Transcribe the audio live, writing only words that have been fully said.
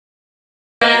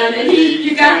kind of heat.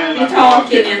 You got me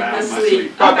talking in my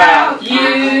sleep about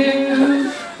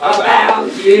you,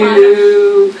 about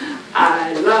you.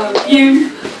 I love you,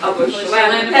 a bushel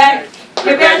and a peck.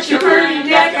 You bet your pretty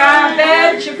neck, I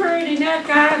bet your pretty neck,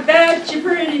 I bet your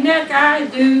pretty neck I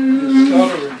do.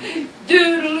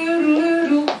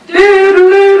 Doodle-doodle-doodle,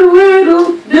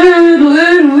 doodle-doodle-doodle,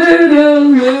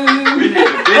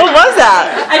 doodle-doodle-doodle. What was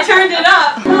that? I turned it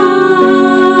up.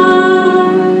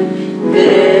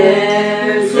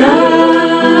 There's a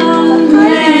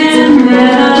land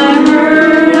that I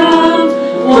heard of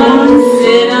once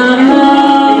in a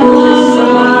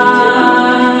hillside,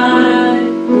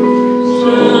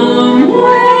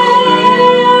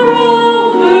 somewhere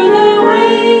over the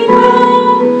rainbow,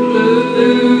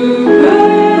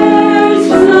 bluebirds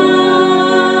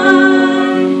fly,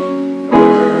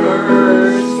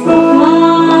 birds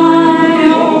fly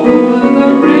over the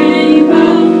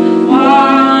rainbow,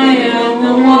 why and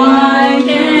the white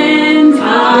and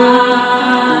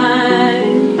high.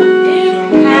 If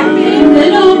happy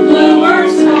little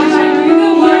bluebirds fly through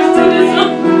the words to the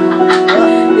song,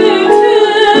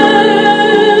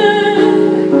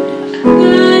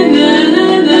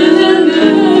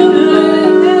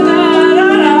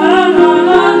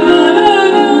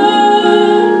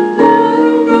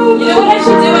 you know what I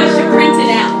should do? I should print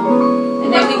it out. And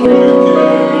then we can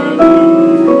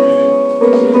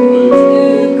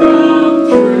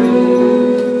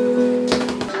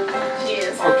She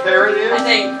is. Oh, Carrie is? I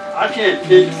think. I can't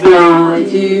keep Why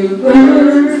do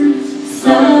birds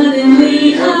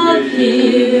suddenly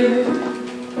appear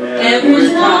every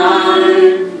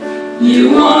time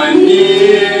you are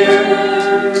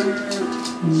near?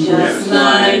 Just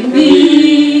like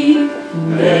me,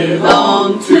 they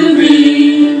long to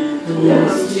be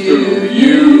close to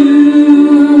you.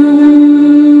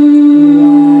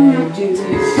 Do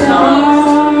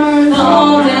stars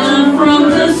fall down from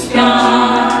the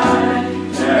sky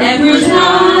every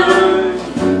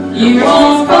time you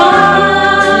walk by?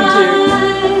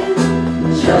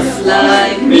 Just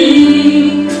like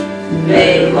me,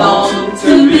 they long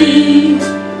to be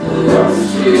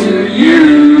close to you.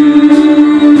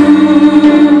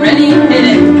 Ready? Hit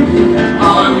it.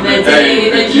 On the day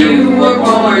that you were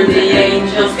born, the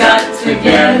angels got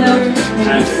together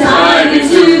and decided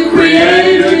to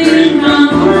create a dream come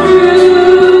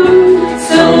true.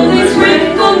 So they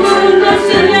sprinkled moonlight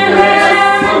in their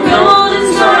hair, golden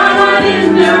starlight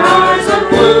in their eyes of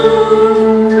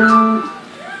blue.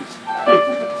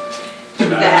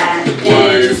 That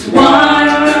is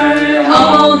why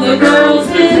all the girls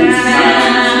in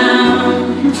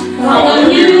town follow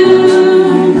you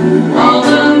all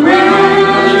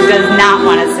around. She does not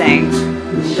want to sing.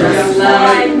 Just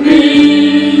like me,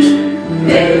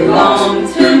 they long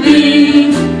to be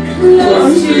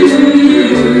close to you.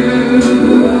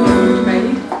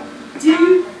 Ready?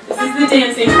 This is the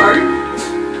dancing part.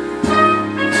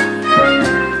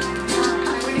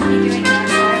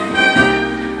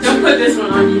 Don't put this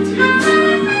one on YouTube.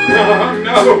 Oh,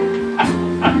 no.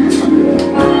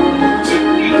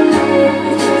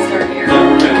 Start here.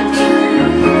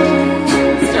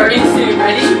 Starting soon.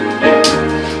 Ready?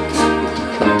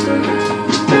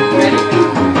 Ready?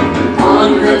 On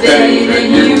the day that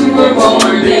you were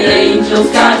born, the angels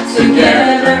got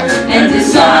together and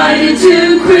decided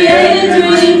to create a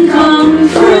dream come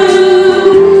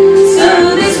true. So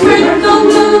they sprinkled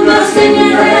moonlight in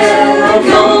your hair, a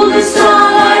golden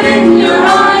starlight in your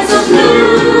eyes of blue.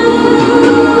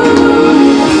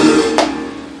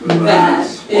 That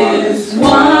is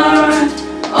why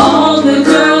all the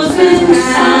girls in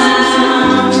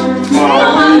town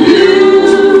follow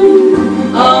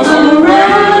you all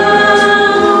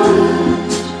around.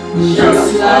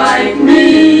 Just like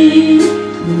me,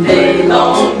 they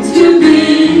long to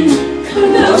be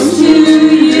close to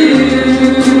you.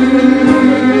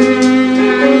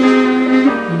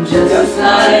 Just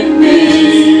like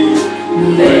me,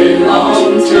 they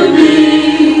long to be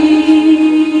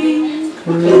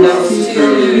close to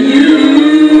you.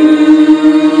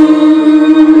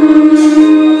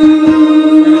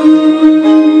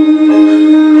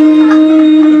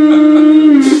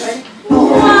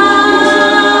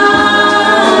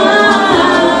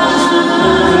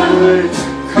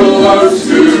 Close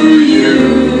to you.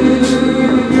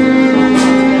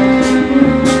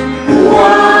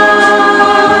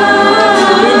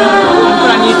 Put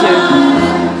on YouTube.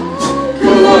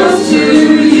 Close to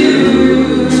you.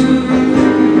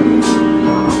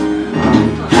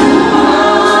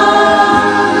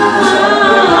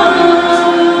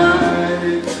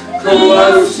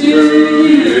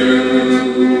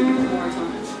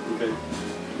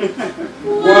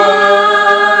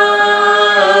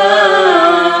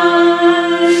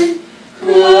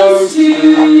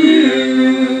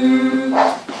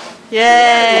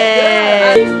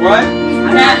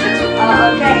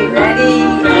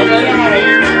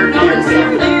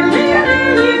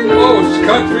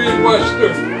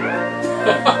 Western.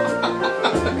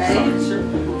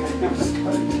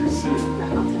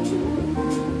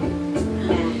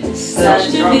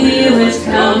 Such a feeling's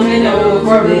coming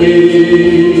over me.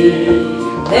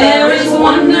 There is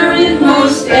wonder in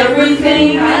most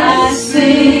everything I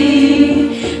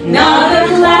see. Not a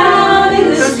cloud in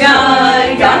the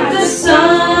sky, got the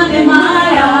sun in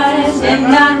my eyes, and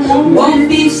I won't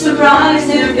be surprised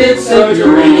if it's a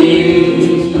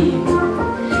dream.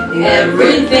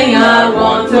 Everything I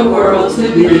want the world to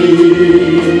be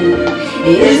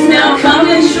is now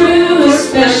coming true,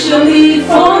 especially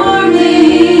for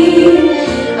me.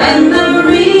 And the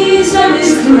reason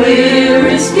is clear,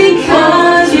 it's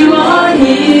because you are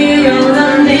here. You're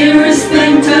the nearest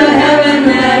thing to heaven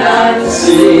that I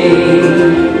see.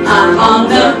 I'm on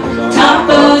the top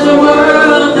of the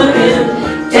world looking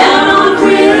down on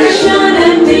creation,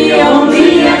 and the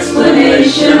only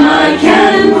explanation I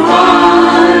can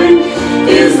find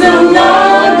is the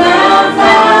love that I've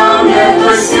found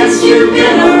ever since you've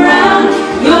been around.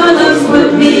 Your love's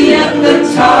put me at the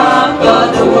top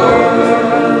of the world.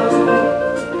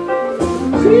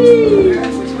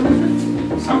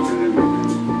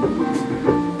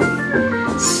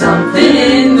 Something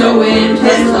in the wind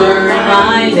has learned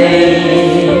my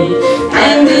name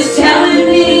and is telling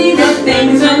me that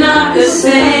things are not the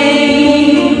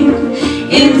same.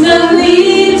 In the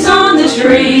leaves on the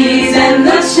trees and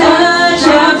the touch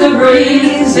of the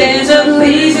breeze, there's a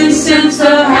pleasing sense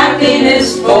of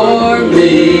happiness for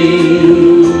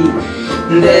me.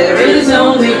 There is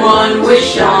only one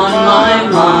wish on my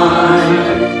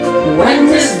mind. When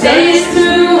this day is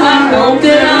through, I hope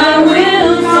that I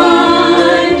will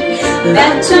find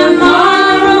that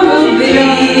tomorrow will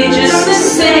be just the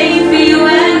same for you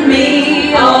and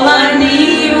me. All I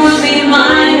need will be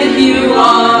mine if you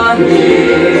are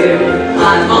here.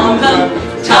 I'm on the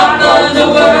top of the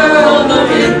world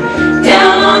looking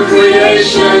down on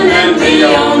creation, and the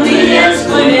only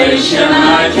explanation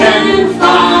I can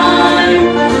find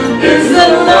is the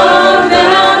love that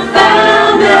I've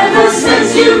found ever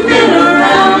since you've been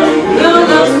around. Your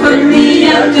love's put me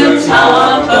at the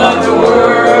top of the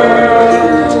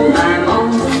world. I'm on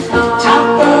the top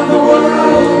of the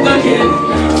world looking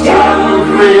down on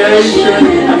creation,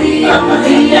 and the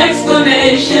only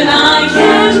explanation I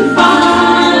can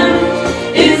find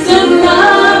is the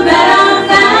love that I've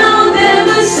found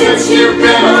ever since you've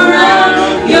been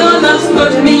around. Your love's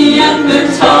put me at the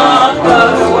top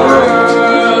of the world.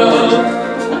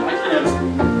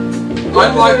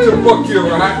 I'd like to book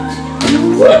your act.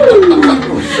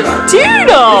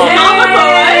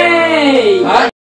 Doodle!